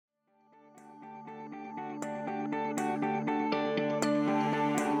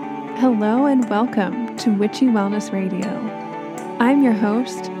Hello and welcome to Witchy Wellness Radio. I'm your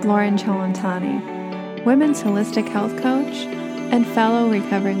host, Lauren Chalantani, women's holistic health coach and fellow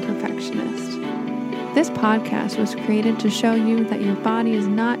recovering perfectionist. This podcast was created to show you that your body is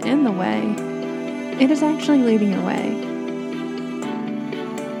not in the way, it is actually leading your way.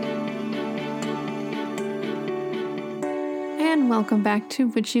 And welcome back to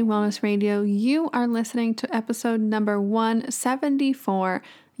Witchy Wellness Radio. You are listening to episode number 174,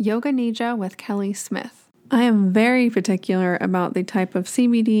 Yoga Nidra with Kelly Smith. I am very particular about the type of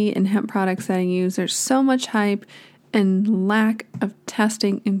CBD and hemp products that I use. There's so much hype and lack of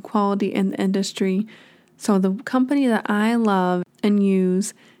testing and quality in the industry. So the company that I love and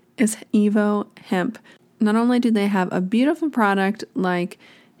use is Evo Hemp. Not only do they have a beautiful product like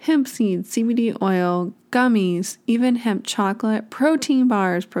hemp seeds, CBD oil, gummies, even hemp chocolate, protein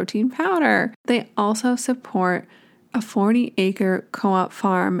bars, protein powder, they also support a 40-acre co-op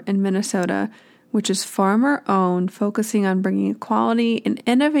farm in Minnesota, which is farmer-owned, focusing on bringing equality and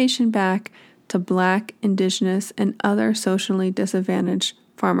innovation back to Black, Indigenous, and other socially disadvantaged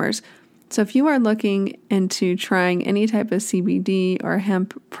farmers. So if you are looking into trying any type of CBD or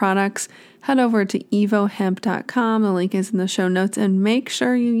hemp products, head over to evohemp.com. The link is in the show notes, and make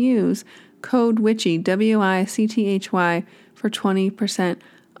sure you use code WICHY, WICTHY, for 20%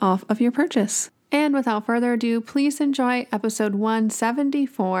 off of your purchase. And without further ado, please enjoy episode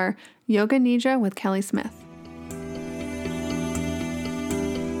 174, Yoga Nidra with Kelly Smith.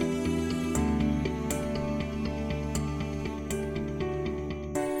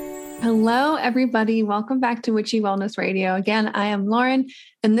 Hello, everybody. Welcome back to Witchy Wellness Radio. Again, I am Lauren,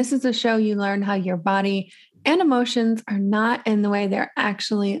 and this is a show you learn how your body and emotions are not in the way, they're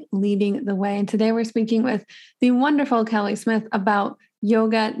actually leading the way. And today we're speaking with the wonderful Kelly Smith about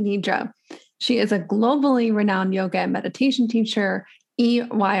Yoga Nidra. She is a globally renowned yoga and meditation teacher,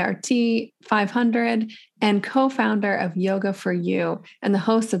 EYRT 500, and co-founder of Yoga for You, and the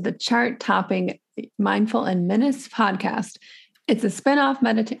host of the chart-topping Mindful in Minutes podcast. It's a spinoff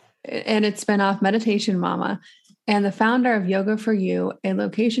Meditation Mama, and the founder of Yoga for You, a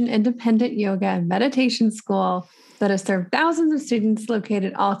location-independent yoga and meditation school that has served thousands of students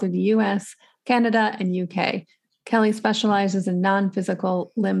located all through the U.S., Canada, and UK. Kelly specializes in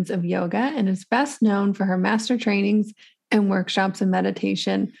non-physical limbs of yoga and is best known for her master trainings and workshops in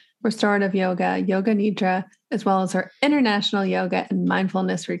meditation, restorative yoga, Yoga Nidra, as well as her international yoga and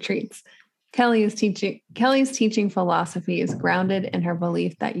mindfulness retreats. Kelly's teaching philosophy is grounded in her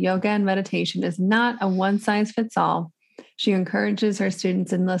belief that yoga and meditation is not a one-size-fits-all. She encourages her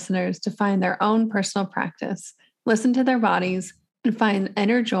students and listeners to find their own personal practice, listen to their bodies, and find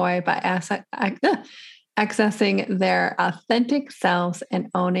inner joy by accessing their authentic selves and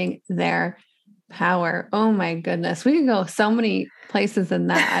owning their power. Oh my goodness. We could go so many places in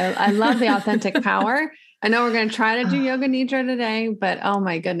that. I love the authentic power. I know we're going to try to do Yoga Nidra today, but oh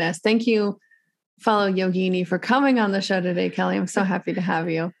my goodness. Thank you, fellow yogini, for coming on the show today, Kelly. I'm so happy to have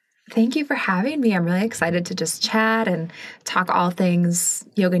you. Thank you for having me. I'm really excited to just chat and talk all things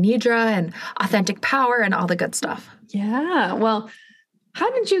Yoga Nidra and authentic power and all the good stuff. Yeah. Well, how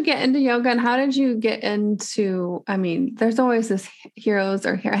did you get into yoga, and how did you get into, there's always this hero's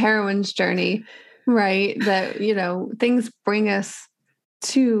or heroine's journey, right? That, things bring us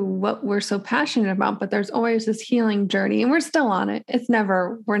to what we're so passionate about, but there's always this healing journey, and we're still on it.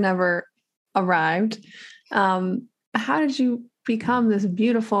 We're never arrived. How did you become this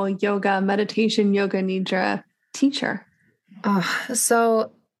beautiful yoga, meditation, Yoga Nidra teacher?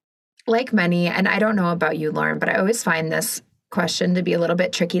 So like many, and I don't know about you, Lauren, but I always find this question to be a little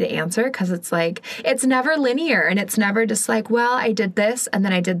bit tricky to answer, because it's like, it's never linear, and it's never just like, well, I did this and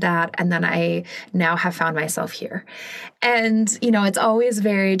then I did that, and then I now have found myself here. And, it's always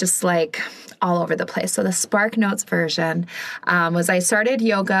very just like all over the place. So the Spark Notes version was I started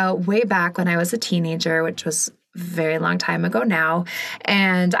yoga way back when I was a teenager, which was a very long time ago now.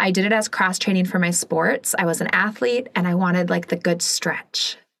 And I did it as cross training for my sports. I was an athlete and I wanted like the good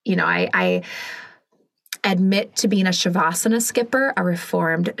stretch. I admit to being a Shavasana skipper, a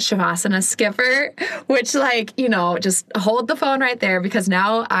reformed Shavasana skipper, which just hold the phone right there, because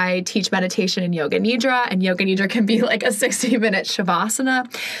now I teach meditation in Yoga Nidra, and Yoga Nidra can be like a 60-minute Shavasana.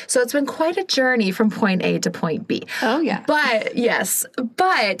 So it's been quite a journey from point A to point B. Oh, yeah. But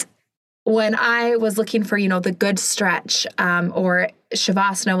when I was looking for, the good stretch, or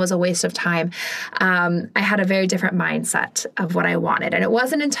Shavasana was a waste of time. I had a very different mindset of what I wanted. And it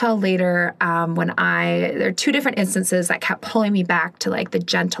wasn't until later there are two different instances that kept pulling me back to like the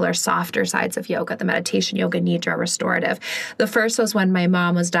gentler, softer sides of yoga, the meditation, yoga nidra, restorative. The first was when my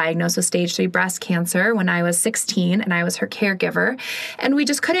mom was diagnosed with stage 3 breast cancer when I was 16 and I was her caregiver. And we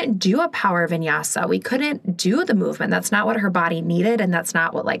just couldn't do a power vinyasa. We couldn't do the movement. That's not what her body needed. And that's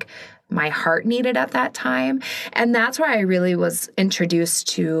not what like my heart needed at that time. And that's where I really was introduced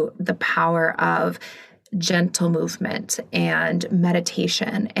to the power of gentle movement and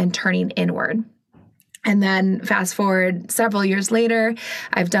meditation and turning inward. And then fast forward several years later,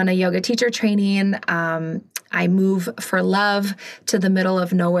 I've done a yoga teacher training. I move for love to the middle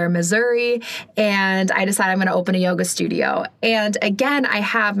of nowhere, Missouri, and I decide I'm going to open a yoga studio. And again, I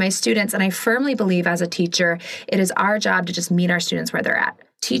have my students, and I firmly believe as a teacher, it is our job to just meet our students where they're at.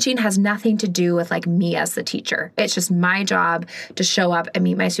 Teaching has nothing to do with like me as the teacher. It's just my job to show up and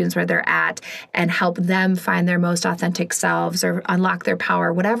meet my students where they're at and help them find their most authentic selves or unlock their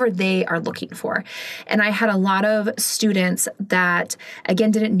power, whatever they are looking for. And I had a lot of students that, again,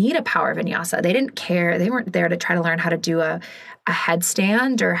 didn't need a power vinyasa. They didn't care. They weren't there to try to learn how to do a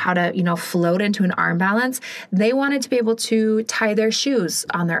headstand or how to, float into an arm balance. They wanted to be able to tie their shoes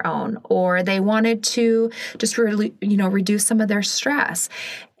on their own, or they wanted to just really, reduce some of their stress.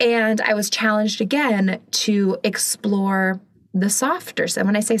 And I was challenged again to explore the softer. So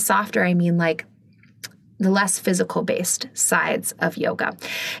when I say softer, I mean like the less physical based sides of yoga.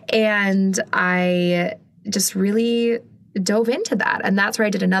 And I just really dove into that. And that's where I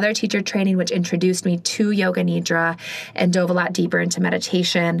did another teacher training, which introduced me to yoga nidra and dove a lot deeper into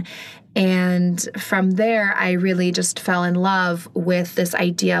meditation. And from there, I really just fell in love with this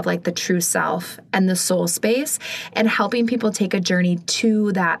idea of like the true self and the soul space and helping people take a journey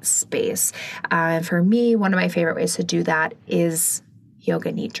to that space. And for me, one of my favorite ways to do that is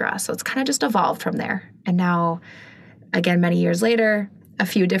yoga nidra. So it's kind of just evolved from there. And now, again, many years later, a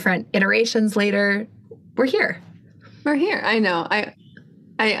few different iterations later, we're here. We're here. I know.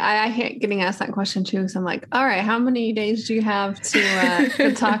 I hate getting asked that question too. So I'm like, all right, how many days do you have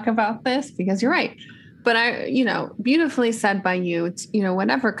to talk about this? Because you're right. But beautifully said by you. It's,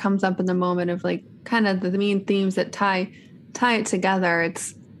 whatever comes up in the moment of like kind of the main themes that tie it together.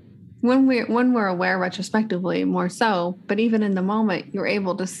 It's when we're aware retrospectively more so, but even in the moment, you're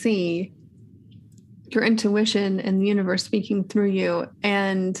able to see your intuition and the universe speaking through you.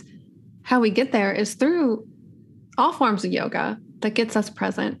 And how we get there is through all forms of yoga that gets us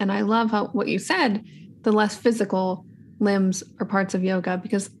present. And I love what you said, the less physical limbs or parts of yoga,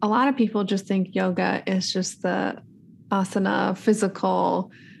 because a lot of people just think yoga is just the asana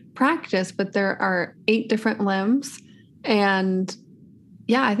physical practice, but there are 8 different limbs. And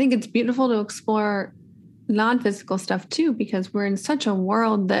yeah, I think it's beautiful to explore non-physical stuff too, because we're in such a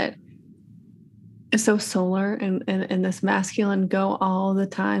world that is so solar and this masculine go all the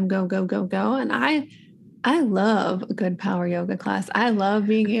time, go, go, go, go. And I love a good power yoga class. I love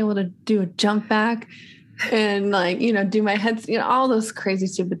being able to do a jump back and do my heads, all those crazy,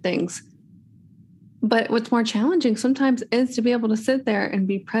 stupid things. But what's more challenging sometimes is to be able to sit there and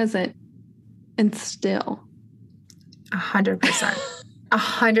be present and still. 100%.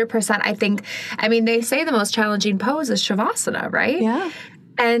 100%. They say the most challenging pose is Shavasana, right? Yeah.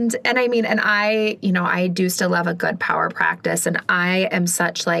 And I do still love a good power practice, and I am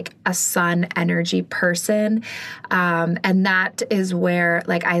such like a sun energy person. And that is where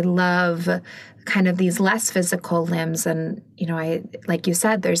like I love kind of these less physical limbs. And, like you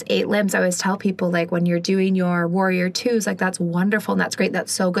said, there's 8 limbs. I always tell people like when you're doing your warrior 2s, like that's wonderful and that's great.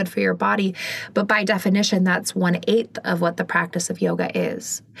 That's so good for your body. But by definition, that's 1/8 of what the practice of yoga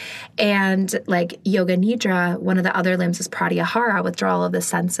is. And like yoga nidra, one of the other limbs is pratyahara, withdrawal of the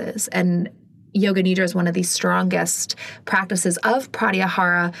senses. And yoga nidra is one of the strongest practices of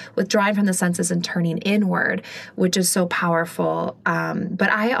pratyahara, withdrawing from the senses and turning inward, which is so powerful. But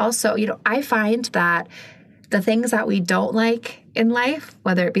I also, I find that the things that we don't like in life,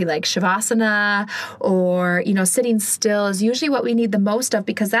 whether it be like Shavasana or, sitting still, is usually what we need the most of,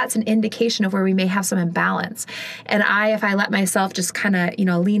 because that's an indication of where we may have some imbalance. And if I let myself just kind of,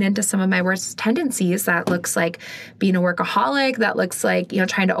 lean into some of my worst tendencies, that looks like being a workaholic, that looks like,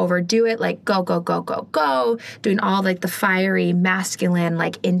 trying to overdo it, like go, go, go, go, go, doing all like the fiery, masculine,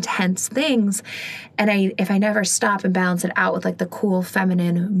 like intense things. And if I never stop and balance it out with like the cool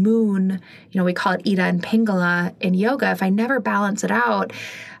feminine moon, we call it Ida and Pingala in yoga. If I never balance it out,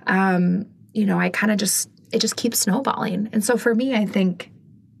 I kind of it just keeps snowballing. And so for me, I think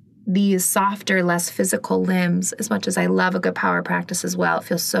these softer, less physical limbs, as much as I love a good power practice as well. It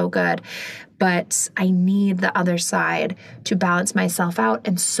feels so good. But I need the other side to balance myself out.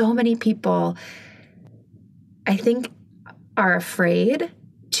 And so many people, I think, are afraid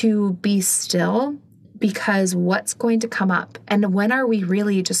to be still because what's going to come up? And when are we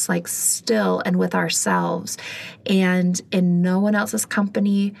really just like still and with ourselves and in no one else's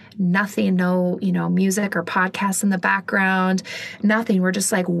company, nothing, no, music or podcasts in the background, nothing. We're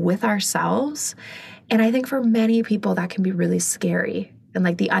just like with ourselves. And I think for many people that can be really scary, and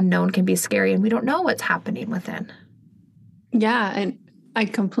like the unknown can be scary, and we don't know what's happening within. Yeah. And I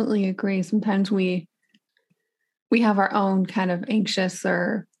completely agree. Sometimes we have our own kind of anxious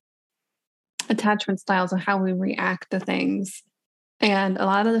or attachment styles of how we react to things. And a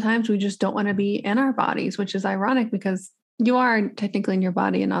lot of the times we just don't want to be in our bodies, which is ironic because you are technically in your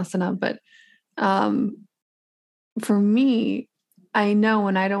body in asana. But for me, I know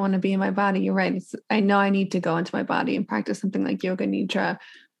when I don't want to be in my body, you're right. I know I need to go into my body and practice something like yoga nidra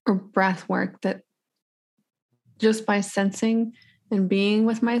or breath work, that just by sensing and being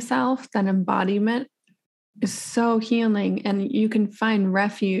with myself, that embodiment is so healing. And you can find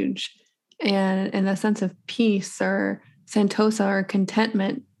refuge and a sense of peace or santosa or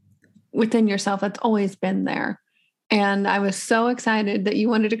contentment within yourself that's always been there. And I was so excited that you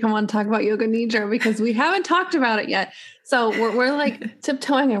wanted to come on and talk about yoga nidra because we haven't talked about it yet. So we're like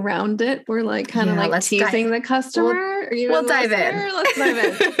tiptoeing around it. We're like kind of like teasing the customer. We'll dive in. Let's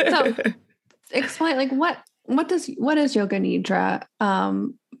dive in. So explain, like, what is yoga nidra?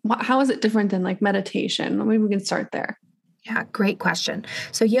 How is it different than like meditation? Maybe we can start there. Yeah, great question.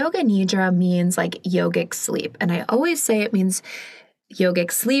 So yoga nidra means like yogic sleep. And I always say it means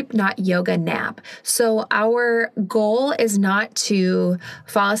yogic sleep, not yoga nap. So our goal is not to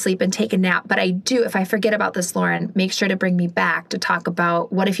fall asleep and take a nap, but I do, if I forget about this, Lauren, make sure to bring me back to talk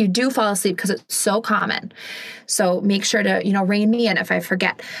about what if you do fall asleep, because it's so common. So make sure to, rein me in if I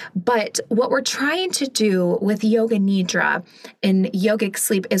forget. But what we're trying to do with yoga nidra and yogic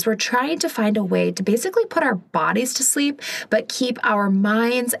sleep is we're trying to find a way to basically put our bodies to sleep, but keep our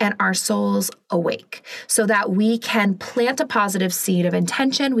minds and our souls awake so that we can plant a positive seed of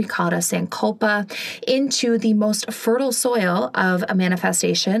intention, we call it a sankalpa, into the most fertile soil of a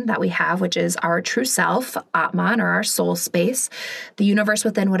manifestation that we have, which is our true self, Atman, or our soul space, the universe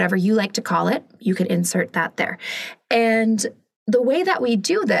within, whatever you like to call it. You can insert that there. And the way that we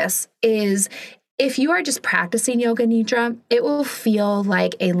do this is, if you are just practicing yoga nidra, it will feel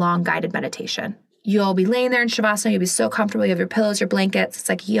like a long guided meditation. You'll be laying there in Shavasana. You'll be so comfortable. You have your pillows, your blankets. It's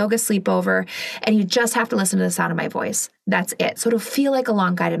like yoga sleepover. And you just have to listen to the sound of my voice. That's it. So it'll feel like a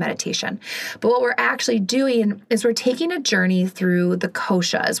long guided meditation. But what we're actually doing is we're taking a journey through the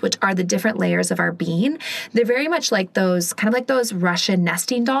koshas, which are the different layers of our being. They're very much like those, kind of like those Russian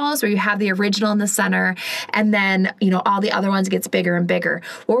nesting dolls where you have the original in the center and then, all the other ones gets bigger and bigger.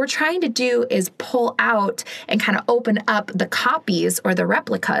 What we're trying to do is pull out and kind of open up the copies or the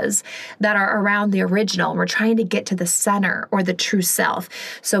replicas that are around the original. We're trying to get to the center or the true self.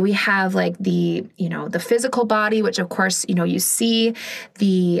 So we have like the physical body, which of course, you see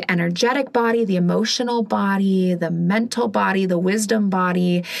the energetic body, the emotional body, the mental body, the wisdom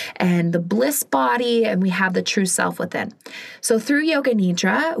body, and the bliss body, and we have the true self within. So through yoga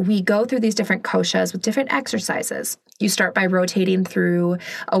nidra, we go through these different koshas with different exercises. You start by rotating through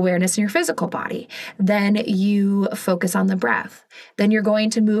awareness in your physical body. Then you focus on the breath. Then you're going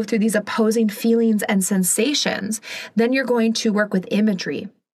to move through these opposing feelings and sensations. Then you're going to work with imagery.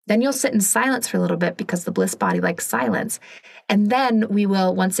 Then you'll sit in silence for a little bit because the bliss body likes silence. And then we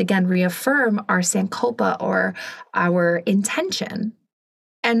will once again reaffirm our sankalpa or our intention.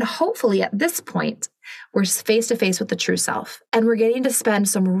 And hopefully at this point, we're face to face with the true self. And we're getting to spend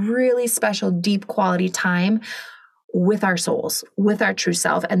some really special, deep quality time with our souls, with our true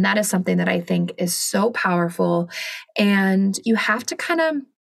self. And that is something that I think is so powerful. And you have to kind of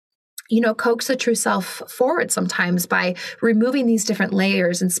coax the true self forward sometimes by removing these different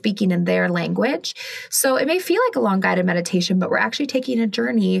layers and speaking in their language. So it may feel like a long guided meditation, but we're actually taking a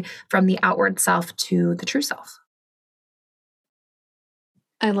journey from the outward self to the true self.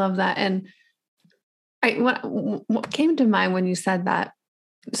 I love that. And what came to mind when you said that,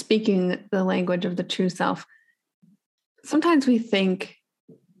 speaking the language of the true self, sometimes we think,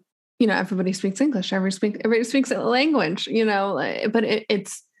 everybody speaks English, everybody speaks a language, but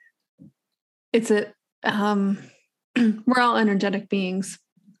we're all energetic beings.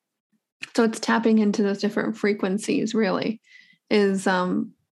 So it's tapping into those different frequencies really is,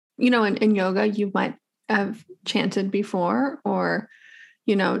 in yoga, you might have chanted before or,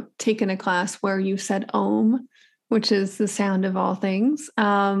 taken a class where you said Om, which is the sound of all things,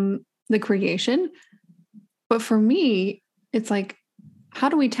 the creation. But for me, it's like, how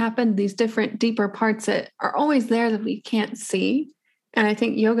do we tap into these different, deeper parts that are always there that we can't see? And I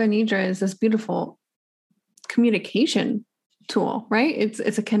think Yoga Nidra is this beautiful communication tool, right? It's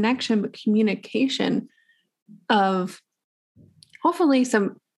a connection, but communication of hopefully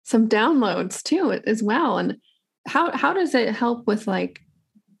some downloads too as well. And how does it help with, like,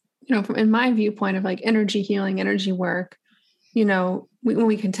 from in my viewpoint of like energy healing, energy work, when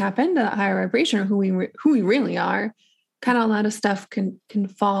we can tap into that higher vibration of who we really are, kind of a lot of stuff can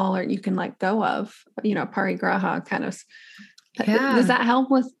fall, or you can let go of, parigraha kind of. Yeah. Does that help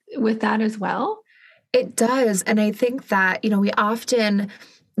with that as well? It does. And I think that, we often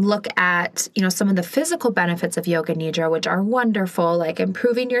look at, some of the physical benefits of Yoga Nidra, which are wonderful, like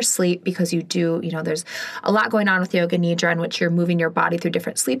improving your sleep, because you do, there's a lot going on with Yoga Nidra in which you're moving your body through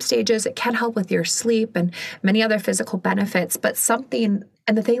different sleep stages. It can help with your sleep and many other physical benefits. But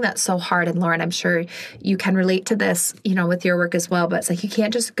and the thing that's so hard, and Lauren, I'm sure you can relate to this, with your work as well, but it's like you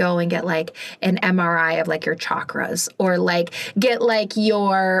can't just go and get like an MRI of like your chakras, or like get like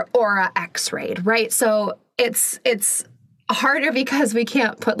your aura x-rayed, right? So it's harder because we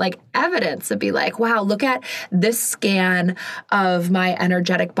can't put like evidence and be like, wow, look at this scan of my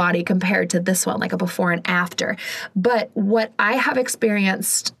energetic body compared to this one, like a before and after. But what I have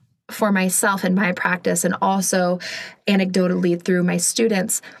experienced for myself in my practice, and also anecdotally through my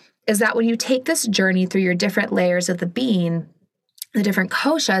students, is that when you take this journey through your different layers of the being, the different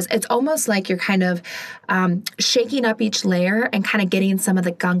koshas, it's almost like you're kind of shaking up each layer and kind of getting some of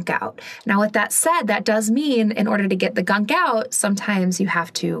the gunk out. Now, with that said, that does mean in order to get the gunk out, sometimes you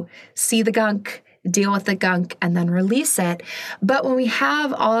have to see the gunk, deal with the gunk, and then release it. But when we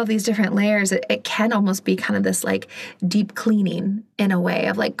have all of these different layers, it can almost be kind of this like deep cleaning in a way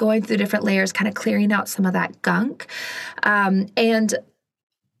of like going through different layers, kind of clearing out some of that gunk. And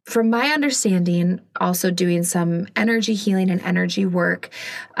from my understanding, also doing some energy healing and energy work,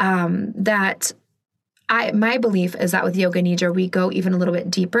 that my belief is that with Yoga Nidra, we go even a little bit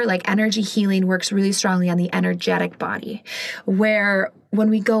deeper. Like energy healing works really strongly on the energetic body, where when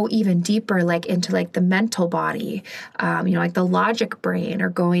we go even deeper, like into like the mental body, like the logic brain, or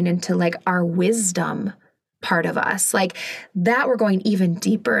going into like our wisdom part of us, like that, we're going even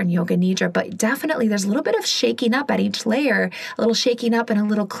deeper in Yoga Nidra. But definitely there's a little bit of shaking up at each layer, a little shaking up and a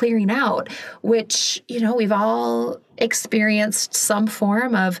little clearing out, which, we've all experienced some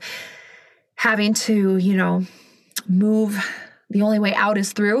form of having to, move. The only way out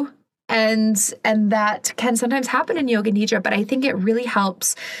is through. And that can sometimes happen in Yoga Nidra, but I think it really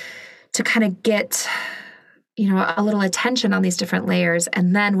helps to kind of get a little attention on these different layers.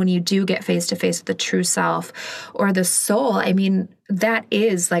 And then when you do get face to face with the true self or the soul, I mean, that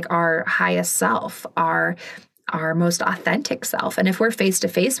is like our highest self, our most authentic self. And if we're face to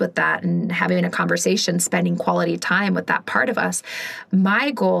face with that and having a conversation, spending quality time with that part of us,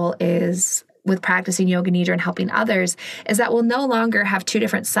 my goal is, with practicing Yoga Nidra and helping others, is that we'll no longer have two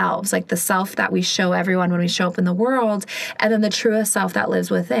different selves, like the self that we show everyone when we show up in the world, and then the truest self that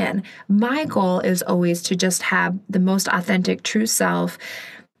lives within. My goal is always to just have the most authentic, true self,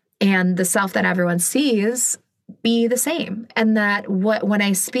 and the self that everyone sees be the same. And that when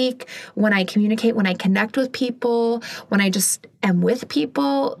I speak, when I communicate, when I connect with people, when I just am with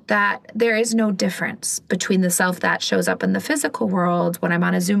people, that there is no difference between the self that shows up in the physical world when I'm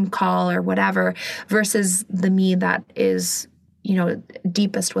on a Zoom call or whatever, versus the me that is,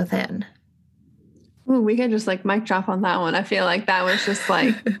 deepest within. Ooh, we could just like mic drop on that one. I feel like that was just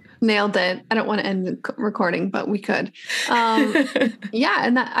like nailed it. I don't want to end the recording, but we could. Yeah.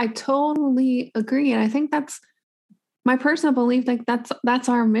 And that, I totally agree. And I think that's my personal belief. Like that's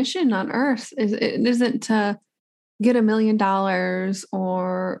our mission on earth. It isn't to get $1 million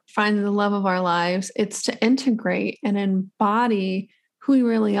or find the love of our lives. It's to integrate and embody who we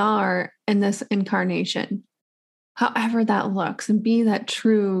really are in this incarnation, however that looks, and be that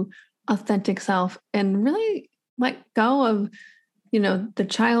true, authentic self, and really let go of, the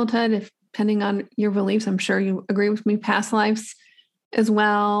childhood, if depending on your beliefs. I'm sure you agree with me, past lives as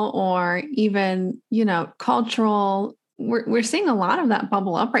well, or even, cultural. We're seeing a lot of that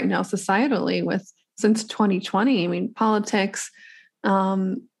bubble up right now societally since 2020. I mean, politics,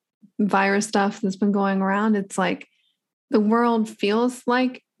 virus stuff that's been going around. It's like the world feels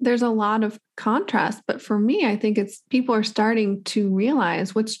like there's a lot of contrast. But for me, I think it's people are starting to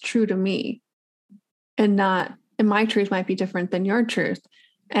realize what's true to me, and my truth might be different than your truth.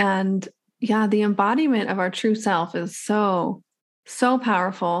 And yeah, the embodiment of our true self is so, so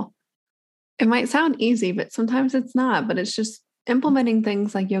powerful. It might sound easy, but sometimes it's not. But it's just implementing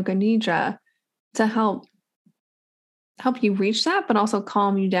things like Yoga Nidra to help help you reach that, but also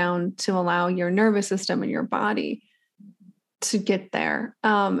calm you down to allow your nervous system and your body to get there.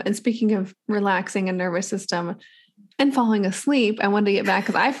 And speaking of relaxing a nervous system and falling asleep, I wanted to get back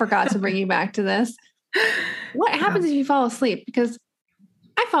because I forgot to bring you back to this. What happens if you fall asleep? Because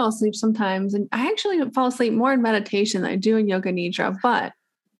I fall asleep sometimes, and I actually fall asleep more in meditation than I do in yoga nidra. But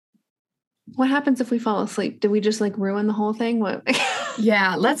what happens if we fall asleep? Do we just like ruin the whole thing? What?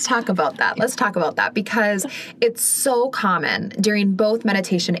 Yeah, let's talk about that. Let's talk about that because it's so common during both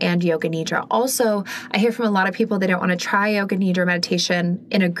meditation and yoga nidra. Also, I hear from a lot of people they don't want to try yoga nidra meditation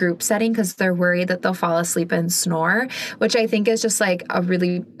in a group setting because they're worried that they'll fall asleep and snore, which I think is just like a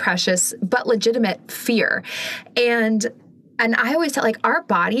really precious but legitimate fear. And I always tell, like, our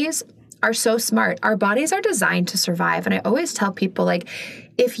bodies are so smart. Our bodies are designed to survive. And I always tell people, like,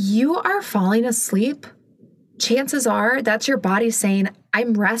 if you are falling asleep, chances are that's your body saying,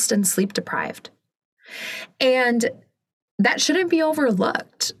 I'm rest and sleep deprived. And that shouldn't be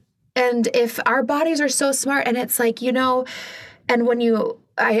overlooked. And if our bodies are so smart, and it's like, and when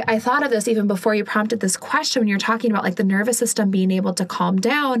I thought of this even before you prompted this question, when you're talking about like the nervous system being able to calm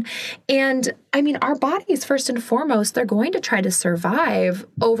down. And I mean, our bodies, first and foremost, they're going to try to survive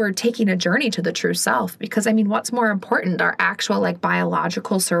over taking a journey to the true self. Because I mean, what's more important, our actual like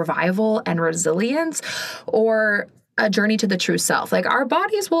biological survival and resilience, or a journey to the true self? Like, our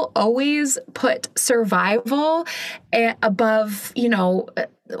bodies will always put survival above,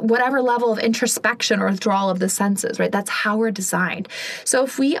 whatever level of introspection or withdrawal of the senses, right? That's how we're designed. So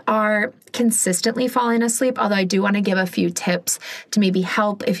if we are consistently falling asleep, although I do want to give a few tips to maybe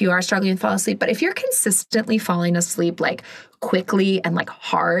help if you are struggling to fall asleep, but if you're consistently falling asleep like quickly and like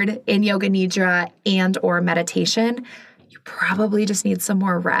hard in yoga nidra and or meditation, you probably just need some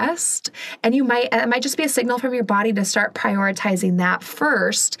more rest. And it might just be a signal from your body to start prioritizing that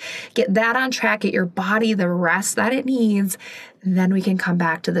first, get that on track, get your body the rest that it needs. Then we can come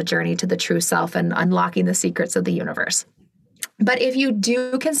back to the journey to the true self and unlocking the secrets of the universe. But if you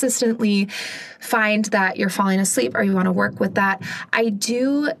do consistently find that you're falling asleep or you want to work with that, I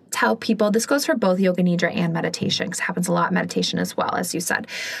do tell people, this goes for both yoga nidra and meditation, because it happens a lot in meditation as well, as you said,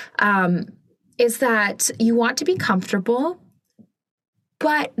 is that you want to be comfortable,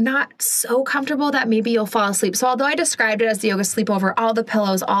 but not so comfortable that maybe you'll fall asleep. So although I described it as the yoga sleepover, all the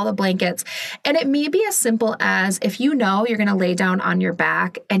pillows, all the blankets, and it may be as simple as if you're going to lay down on your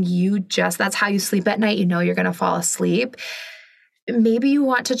back and that's how you sleep at night, you're going to fall asleep. Maybe you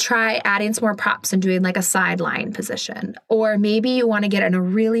want to try adding some more props and doing like a sideline position. Or maybe you want to get in a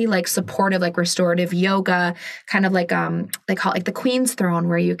really like supportive, like restorative yoga, kind of like, they call it like the Queen's Throne,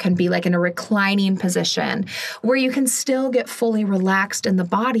 where you can be like in a reclining position where you can still get fully relaxed in the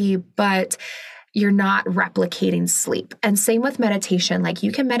body, but you're not replicating sleep. And same with meditation. Like,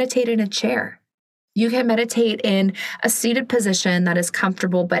 you can meditate in a chair. You can meditate in a seated position that is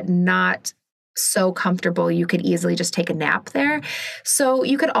comfortable, but not so comfortable you could easily just take a nap there. So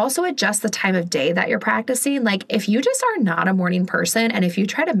you could also adjust the time of day that you're practicing. Like, if you just are not a morning person, and if you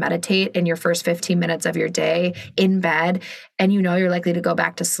try to meditate in your first 15 minutes of your day in bed, and you're likely to go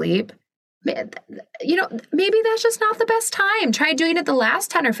back to sleep, maybe that's just not the best time. Try doing it the last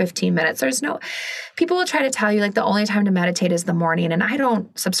 10 or 15 minutes. People will try to tell you like the only time to meditate is the morning. And I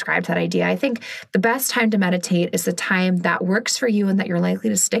don't subscribe to that idea. I think the best time to meditate is the time that works for you and that you're likely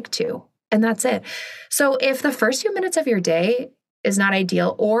to stick to. And that's it. So if the first few minutes of your day is not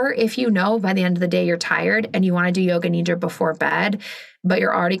ideal, or if by the end of the day you're tired and you want to do yoga nidra before bed, but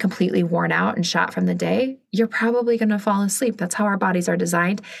you're already completely worn out and shot from the day, you're probably going to fall asleep. That's how our bodies are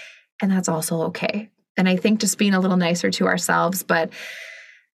designed. And that's also okay. And I think just being a little nicer to ourselves. But,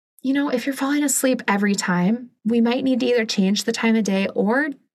 if you're falling asleep every time, we might need to either change the time of day or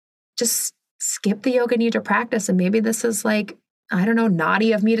just skip the yoga nidra practice. And maybe this is like, I don't know,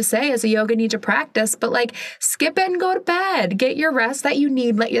 naughty of me to say as a yoga nidra practice, but like, skip it and go to bed. Get your rest that you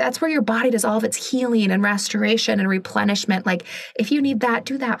need. That's where your body does all of its healing and restoration and replenishment. Like, if you need that,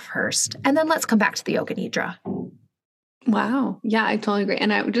 do that first. And then let's come back to the yoga nidra. Wow. Yeah, I totally agree.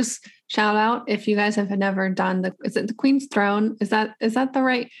 And I would just shout out, if you guys have never done is it the Queen's Throne? Is that the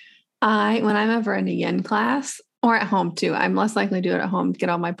right? When I'm ever in a yin class, or at home too, I'm less likely to do it at home, get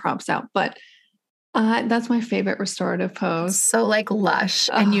all my props out, but that's my favorite restorative pose. So like lush.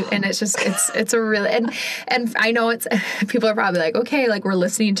 And it's just, it's a really, and I know people are probably like, okay, like we're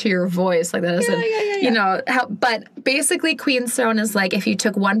listening to your voice. Like that isn't, but basically Queen's Throne is like, if you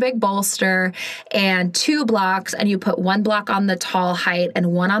took one big bolster and 2 blocks and you put 1 block on the tall height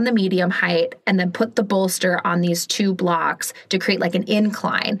and 1 on the medium height, and then put the bolster on these 2 blocks to create like an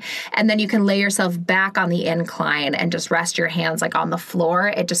incline. And then you can lay yourself back on the incline and just rest your hands like on the floor.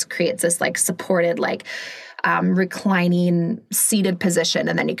 It just creates this like supported, like reclining seated position,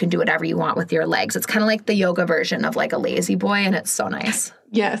 and then you can do whatever you want with your legs. It's kind of like the yoga version of like a lazy boy, and it's so nice.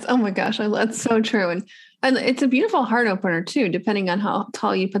 Yes. Oh my gosh. That's so true. And it's a beautiful heart opener too, depending on how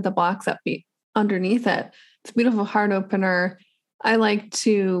tall you put the blocks up underneath it. It's a beautiful heart opener. I like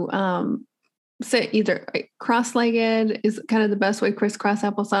to sit either cross-legged is kind of the best way, crisscross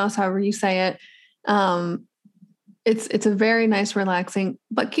applesauce, however you say it. It's a very nice, relaxing,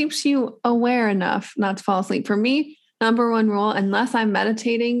 but keeps you aware enough not to fall asleep. For me, number one rule, unless I'm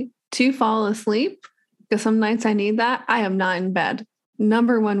meditating to fall asleep, because some nights I need that, I am not in bed.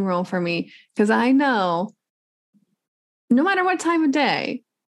 Number one rule for me, because I know no matter what time of day,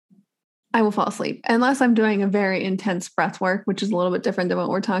 I will fall asleep unless I'm doing a very intense breath work, which is a little bit different than what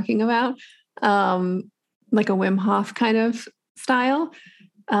we're talking about. Like a Wim Hof kind of style.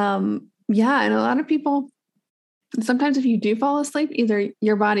 And a lot of people, sometimes if you do fall asleep, either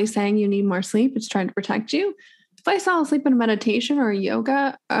your body's saying you need more sleep, it's trying to protect you. If I fall asleep in a meditation or a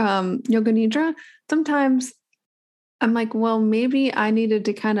yoga nidra, sometimes I'm like, well, maybe I needed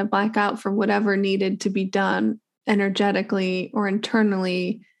to kind of black out for whatever needed to be done energetically or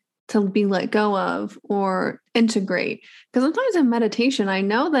internally to be let go of or integrate. Because sometimes in meditation, I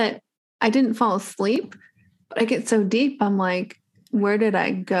know that I didn't fall asleep, but I get so deep, I'm like, where did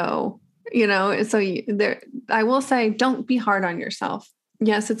I go? I will say, don't be hard on yourself.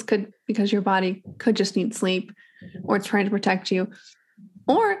 Yes, it's good because your body could just need sleep or it's trying to protect you.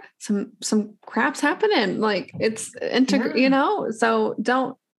 Or some crap's happening, like it's so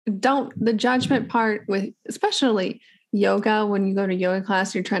don't the judgment part with, especially yoga, when you go to yoga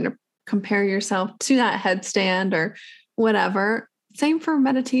class, you're trying to compare yourself to that headstand or whatever. Same for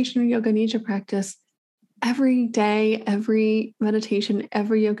meditation or yoga nidra practice. Every day, every meditation,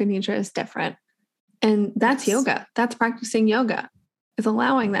 every yoga nidra is different. And that's yoga. That's practicing yoga, is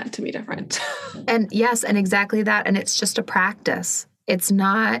allowing that to be different. And yes, and exactly that. And it's just a practice. It's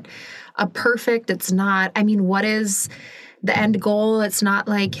not what is the end goal? It's not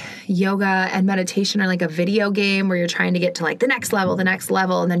like yoga and meditation are like a video game where you're trying to get to like the next level,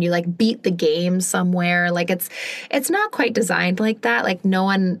 and then you like beat the game somewhere. Like it's not quite designed like that. Like no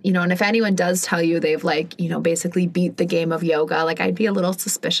one, and if anyone does tell you they've like, basically beat the game of yoga, like I'd be a little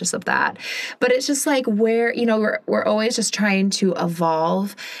suspicious of that. But it's just like where, we're always just trying to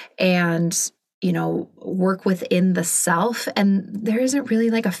evolve and work within the self. And there isn't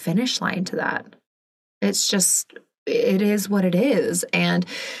really like a finish line to that. It's just, it is what it is. And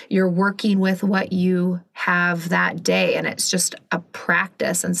you're working with what you have that day. And it's just a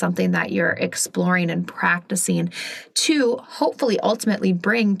practice and something that you're exploring and practicing to hopefully ultimately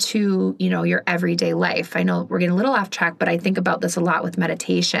bring to, your everyday life. I know we're getting a little off track, but I think about this a lot with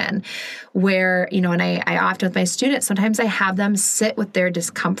meditation where, and I often with my students, sometimes I have them sit with their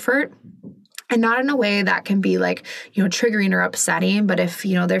discomfort. And not in a way that can be like, triggering or upsetting, but if,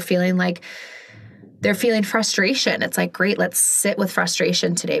 they're feeling frustration, it's like, great, let's sit with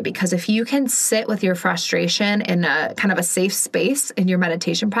frustration today. Because if you can sit with your frustration in a kind of a safe space in your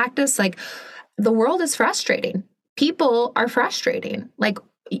meditation practice, like the world is frustrating. People are frustrating. Like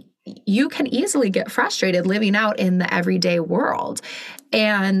you can easily get frustrated living out in the everyday world.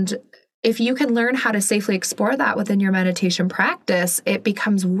 And if you can learn how to safely explore that within your meditation practice, it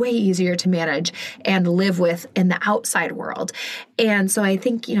becomes way easier to manage and live with in the outside world. And so I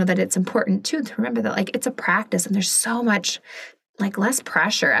think, that it's important too to remember that like it's a practice and there's so much like less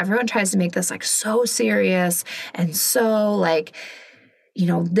pressure. Everyone tries to make this like so serious and so like,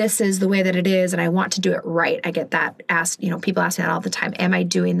 this is the way that it is and I want to do it right. I get that asked, people ask me that all the time. Am I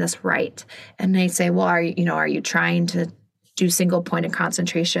doing this right? And they say, well, are you trying to do single point of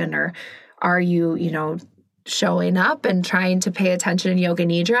concentration, or are you, showing up and trying to pay attention in yoga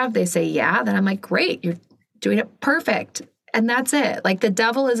nidra? If they say, yeah, then I'm like, great, you're doing it perfect. And that's it. Like the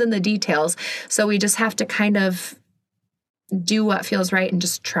devil is in the details. So we just have to kind of do what feels right and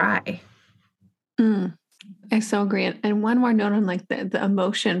just try. I so agree. And one more note on like the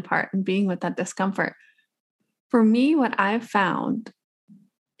emotion part and being with that discomfort. For me, what I've found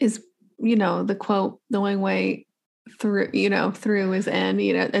is, the quote, the only way through is in,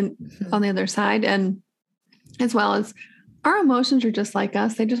 and on the other side. And as well as our emotions are just like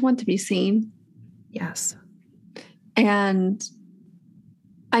us. They just want to be seen. Yes. And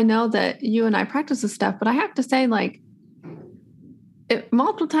I know that you and I practice this stuff, but I have to say like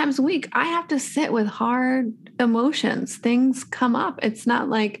multiple times a week, I have to sit with hard emotions. Things come up. It's not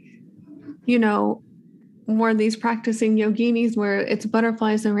like, more of these practicing yoginis where it's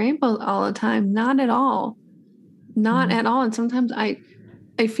butterflies and rainbows all the time. Not at all. Not at all. And sometimes I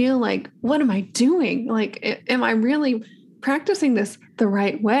feel like, what am I doing? Like, am I really practicing this the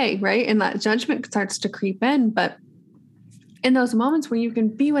right way, right? And that judgment starts to creep in. But in those moments where you can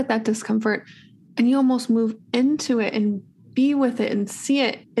be with that discomfort and you almost move into it and be with it and see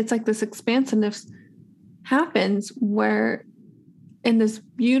it, it's like this expansiveness happens where in this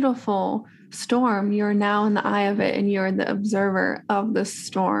beautiful storm, you're now in the eye of it and you're the observer of the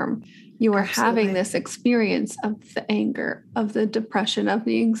storm. You are having this experience of the anger, of the depression, of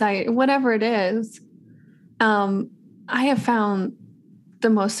the anxiety, whatever it is. I have found the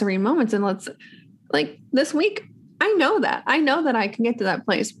most serene moments. And like this week, I know that I can get to that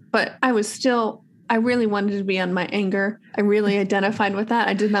place, but I really wanted to be on my anger. I really identified with that.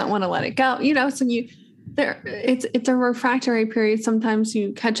 I did not want to let it go, so it's a refractory period. Sometimes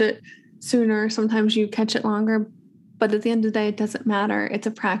you catch it sooner, sometimes you catch it longer, but at the end of the day, it doesn't matter. It's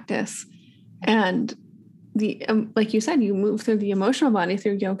a practice. And like you said, you move through the emotional body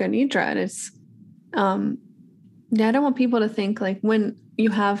through Yoga Nidra. And it's, I don't want people to think like when you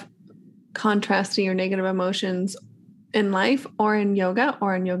have contrasting or negative emotions in life or in yoga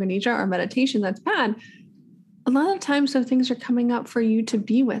or in Yoga Nidra or meditation, that's bad. A lot of times those things are coming up for you to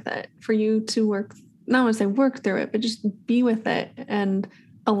be with it, for you to work, not want to say work through it, but just be with it and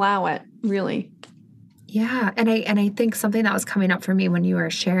allow it, really. Yeah. And I think something that was coming up for me when you were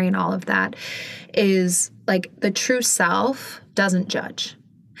sharing all of that is like the true self doesn't judge.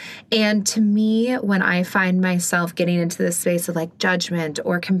 And to me, when I find myself getting into this space of like judgment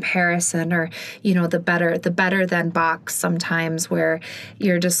or comparison or, the better than box sometimes where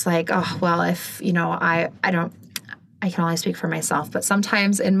you're just like, oh, well, if, I can only speak for myself, but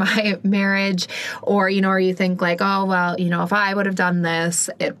sometimes in my marriage or you think like, oh, well, if I would have done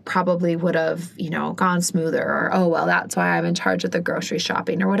this, it probably would have, gone smoother or, oh, well, that's why I'm in charge of the grocery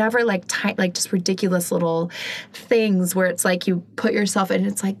shopping or whatever, like just ridiculous little things where it's like you put yourself in,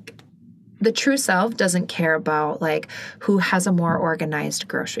 it's like the true self doesn't care about like who has a more organized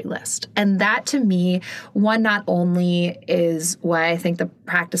grocery list. And that to me, one, not only is why I think the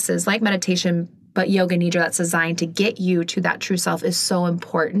practices like meditation but Yoga Nidra that's designed to get you to that true self is so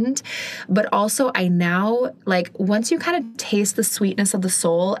important. But also I now, like once you kind of taste the sweetness of the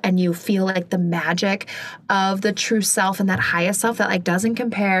soul and you feel like the magic of the true self and that highest self that like doesn't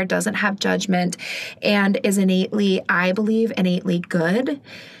compare, doesn't have judgment, and is I believe, innately good,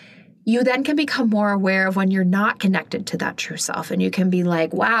 you then can become more aware of when you're not connected to that true self. And you can be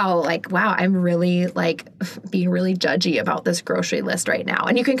like, wow, I'm really like being really judgy about this grocery list right now.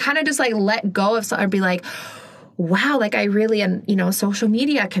 And you can kind of just like let go of something and be like, wow, like I really, and social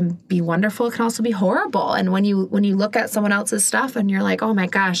media can be wonderful. It can also be horrible. And when you look at someone else's stuff and you're like, oh my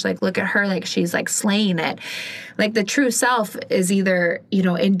gosh, like look at her, like she's like slaying it. Like the true self is either,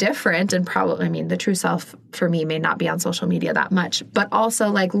 indifferent and probably, the true self for me may not be on social media that much, but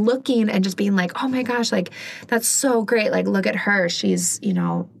also like looking and just being like, oh my gosh, like that's so great. Like, look at her. She's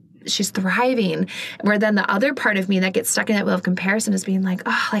thriving. Where then the other part of me that gets stuck in that wheel of comparison is being like,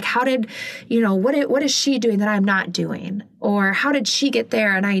 oh, like how did, what is she doing that I'm not doing? Or how did she get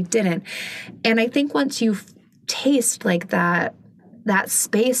there and I didn't? And I think once you taste like that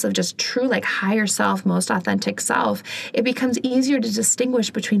space of just true, like higher self, most authentic self, it becomes easier to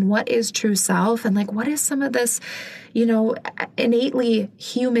distinguish between what is true self and like what is some of this, innately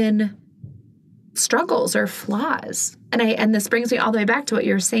human struggles or flaws. And this brings me all the way back to what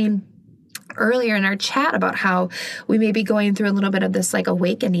you were saying earlier in our chat about how we may be going through a little bit of this like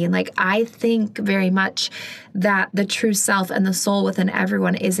awakening. Like I think very much that the true self and the soul within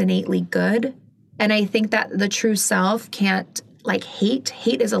everyone is innately good. And I think that the true self can't like hate.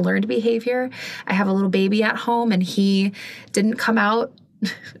 Hate is a learned behavior. I have a little baby at home and he didn't come out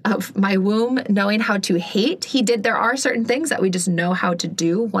of my womb knowing how to hate. He did. There are certain things that we just know how to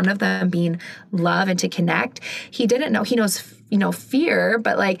do. One of them being love and to connect. He didn't know. He knows, fear,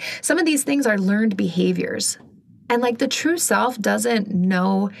 but like some of these things are learned behaviors. And like the true self doesn't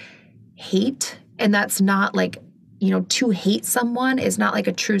know hate. And that's not like, to hate someone is not like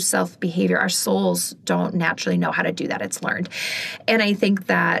a true self behavior. Our souls don't naturally know how to do that. It's learned. And I think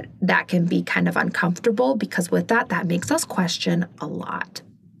that can be kind of uncomfortable because with that makes us question a lot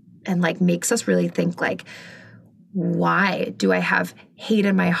and like makes us really think like, why do I have hate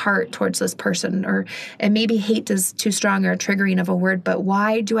in my heart towards this person? And maybe hate is too strong or triggering of a word, but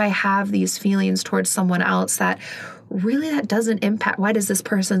why do I have these feelings towards someone else that doesn't impact? Why does this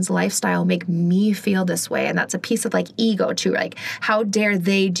person's lifestyle make me feel this way? And that's a piece of like ego too, like how dare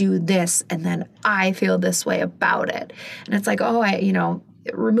they do this? And then I feel this way about it. And it's like, oh,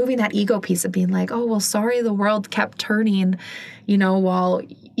 removing that ego piece of being like, oh, well, sorry, the world kept turning, while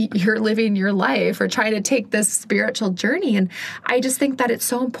you're living your life or trying to take this spiritual journey. And I just think that it's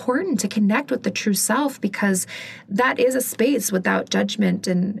so important to connect with the true self, because that is a space without judgment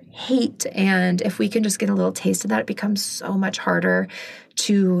and hate. And if we can just get a little taste of that, it becomes so much harder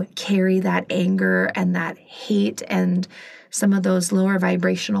to carry that anger and that hate and some of those lower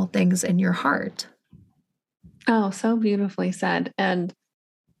vibrational things in your heart. Oh, so beautifully said. And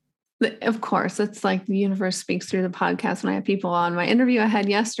of course, it's like the universe speaks through the podcast. When I have people on my interview I had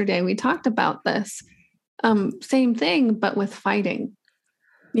yesterday, we talked about this same thing, but with fighting.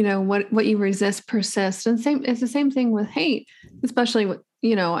 What you resist persists. And it's the same thing with hate, especially with,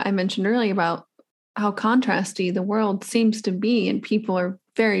 I mentioned earlier about how contrasty the world seems to be, and people are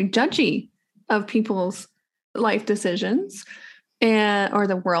very judgy of people's life decisions or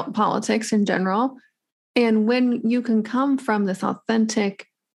the world politics in general. And when you can come from this authentic,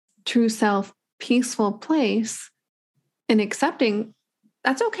 true self, peaceful place and accepting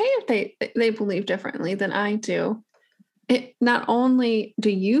that's okay if they believe differently than I do. It not only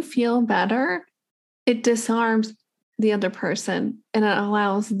do you feel better, it disarms the other person and it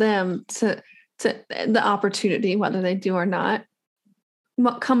allows them to the opportunity, whether they do or not,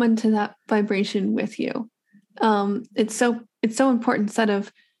 come into that vibration with you. It's so important instead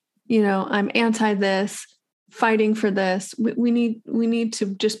of, I'm anti this, fighting for this. We need to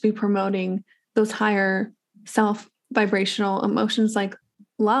just be promoting those higher self vibrational emotions like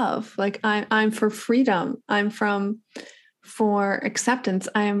love. Like I'm for freedom. I'm for acceptance.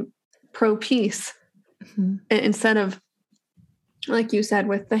 I'm pro peace. Mm-hmm. Instead of, like you said,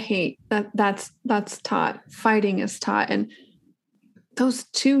 with the hate that's taught, fighting is taught. And those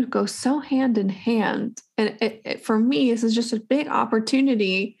two go so hand in hand. And it for me, this is just a big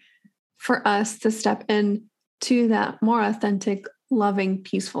opportunity for us to step in to that more authentic, loving,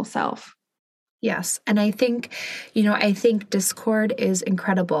 peaceful self. Yes. And I think discord is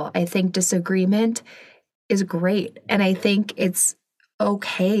incredible. I think disagreement is great. And I think it's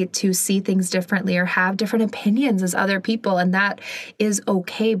okay to see things differently or have different opinions as other people. And that is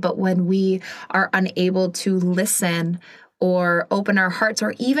okay. But when we are unable to listen or open our hearts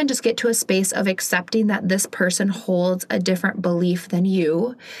or even just get to a space of accepting that this person holds a different belief than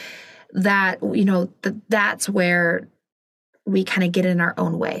you, that's where we kind of get in our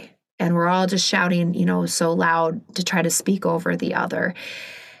own way. And we're all just shouting, so loud to try to speak over the other.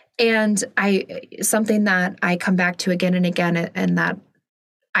 And something that I come back to again and again, and that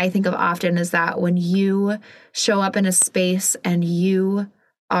I think of often, is that when you show up in a space and you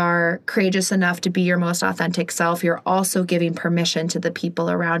are courageous enough to be your most authentic self, you're also giving permission to the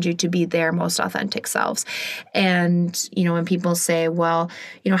people around you to be their most authentic selves. And, when people say, well,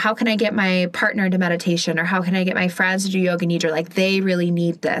 how can I get my partner into meditation, or how can I get my friends to do yoga nidra? Like, they really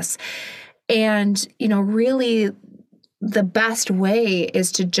need this. And, really the best way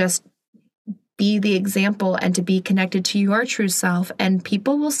is to just be the example and to be connected to your true self, and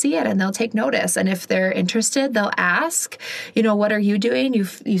people will see it and they'll take notice. And if they're interested, they'll ask, what are you doing?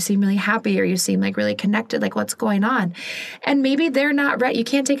 You seem really happy, or you seem like really connected, like what's going on? And maybe they're not ready. You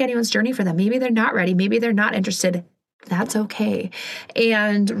can't take anyone's journey for them. Maybe they're not ready. Maybe they're not interested. That's okay.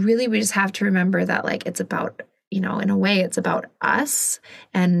 And really, we just have to remember that it's about, in a way, it's about us.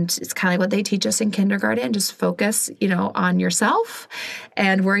 And it's kind of like what they teach us in kindergarten. Just focus, on yourself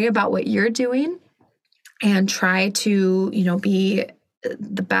and worry about what you're doing and try to, be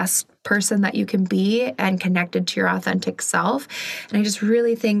the best person that you can be and connected to your authentic self. And I just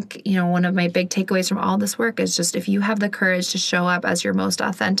really think, one of my big takeaways from all this work is just, if you have the courage to show up as your most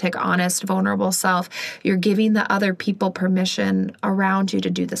authentic, honest, vulnerable self, you're giving the other people permission around you to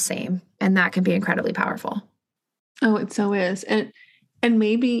do the same. And that can be incredibly powerful. Oh, it so is. And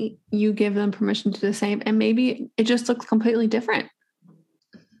maybe you give them permission to do the same, and maybe it just looks completely different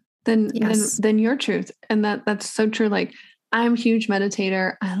than your truth. And that's so true. Like, I'm a huge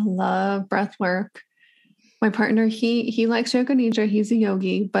meditator. I love breath work. My partner, he likes yoga nidra. He's a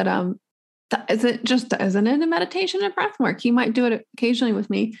yogi, but isn't into meditation and breath work. He might do it occasionally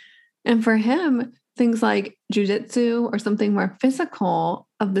with me. And for him, things like jujitsu or something more physical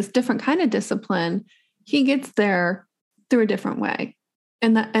of this different kind of discipline, he gets there through a different way.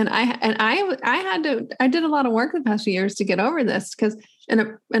 And I did a lot of work the past few years to get over this, because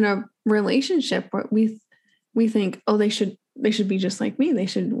in a relationship where we think, oh, they should be just like me. They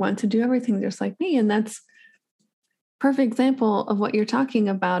should want to do everything just like me. And that's perfect example of what you're talking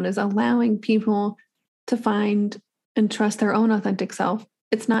about, is allowing people to find and trust their own authentic self.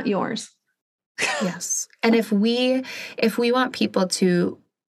 It's not yours. Yes. And if we want people to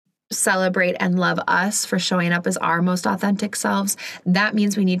celebrate and love us for showing up as our most authentic selves, that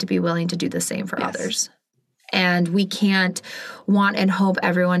means we need to be willing to do the same for others. And we can't want and hope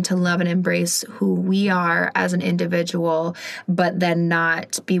everyone to love and embrace who we are as an individual, but then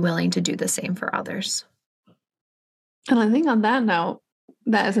not be willing to do the same for others. And I think on that note,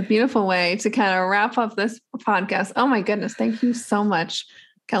 that is a beautiful way to kind of wrap up this podcast. Oh my goodness. Thank you so much,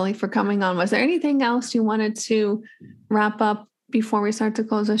 Kelly, for coming on. Was there anything else you wanted to wrap up before we start to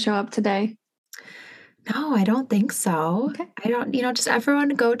close the show up today? No, I don't think so. Okay. I don't, just everyone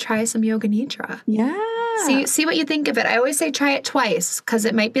go try some Yoga Nidra. Yeah. See what you think of it. I always say try it twice because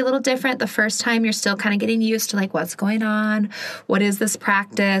it might be a little different. The first time you're still kind of getting used to like what's going on, what is this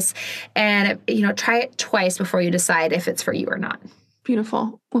practice, and try it twice before you decide if it's for you or not.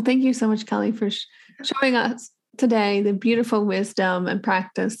 Beautiful. Well, thank you so much, Kelly, for showing us today the beautiful wisdom and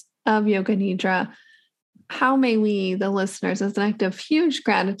practice of Yoga Nidra. How may we, the listeners, as an act of huge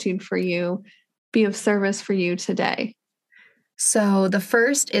gratitude for you, be of service for you today? So the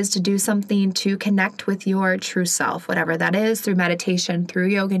first is to do something to connect with your true self, whatever that is, through meditation, through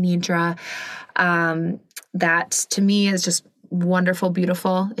Yoga Nidra. That to me is just wonderful,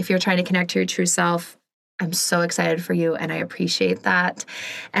 beautiful. If you're trying to connect to your true self, I'm so excited for you and I appreciate that.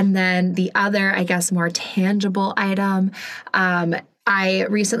 And then the other, I guess, more tangible item, I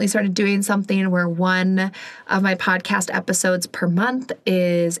recently started doing something where one of my podcast episodes per month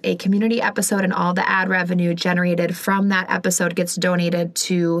is a community episode, and all the ad revenue generated from that episode gets donated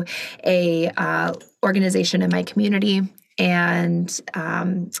to a organization in my community. And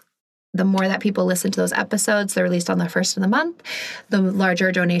the more that people listen to those episodes, they're released on the first of the month, the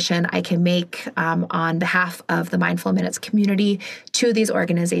larger donation I can make on behalf of the Mindful Minutes community to these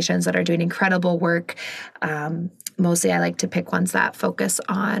organizations that are doing incredible work. Mostly I like to pick ones that focus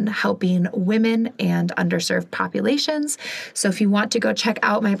on helping women and underserved populations. So if you want to go check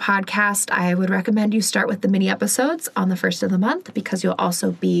out my podcast, I would recommend you start with the mini episodes on the first of the month, because you'll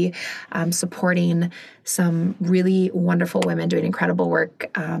also be supporting some really wonderful women doing incredible work.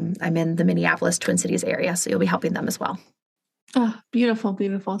 I'm in the Minneapolis, Twin Cities area, so you'll be helping them as well. Oh, beautiful,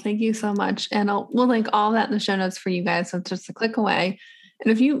 beautiful. Thank you so much. And we'll link all that in the show notes for you guys. So it's just a click away.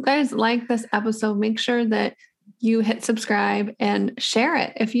 And if you guys like this episode, make sure that you hit subscribe and share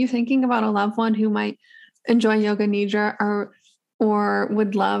it. If you're thinking about a loved one who might enjoy Yoga Nidra or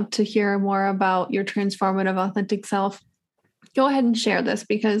would love to hear more about your transformative, authentic self, go ahead and share this,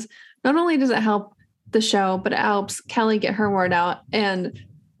 because not only does it help the show, but it helps Kelly get her word out and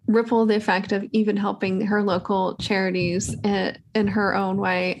ripple the effect of even helping her local charities in her own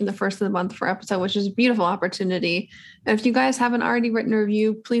way in the first of the month for episode, which is a beautiful opportunity. And if you guys haven't already written a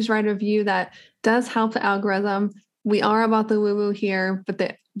review, please write a review. That does help the algorithm. We are about the woo-woo here,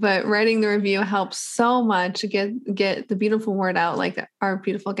 but writing the review helps so much to get the beautiful word out, like our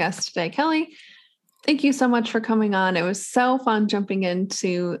beautiful guest today, Kelly. Thank you so much for coming on. It was so fun jumping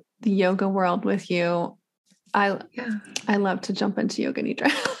into the yoga world with you. I love to jump into Yoga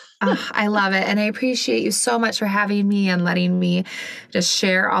Nidra. I love it. And I appreciate you so much for having me and letting me just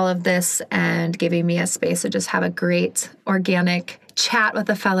share all of this and giving me a space to just have a great organic chat with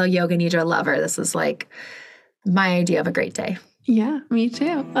a fellow Yoga Nidra lover. This is like my idea of a great day. Yeah, me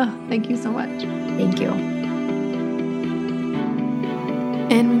too. Oh, thank you so much. Thank you.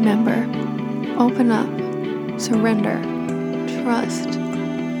 And remember, open up, surrender, trust,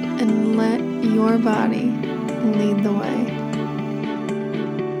 and let your body lead the way.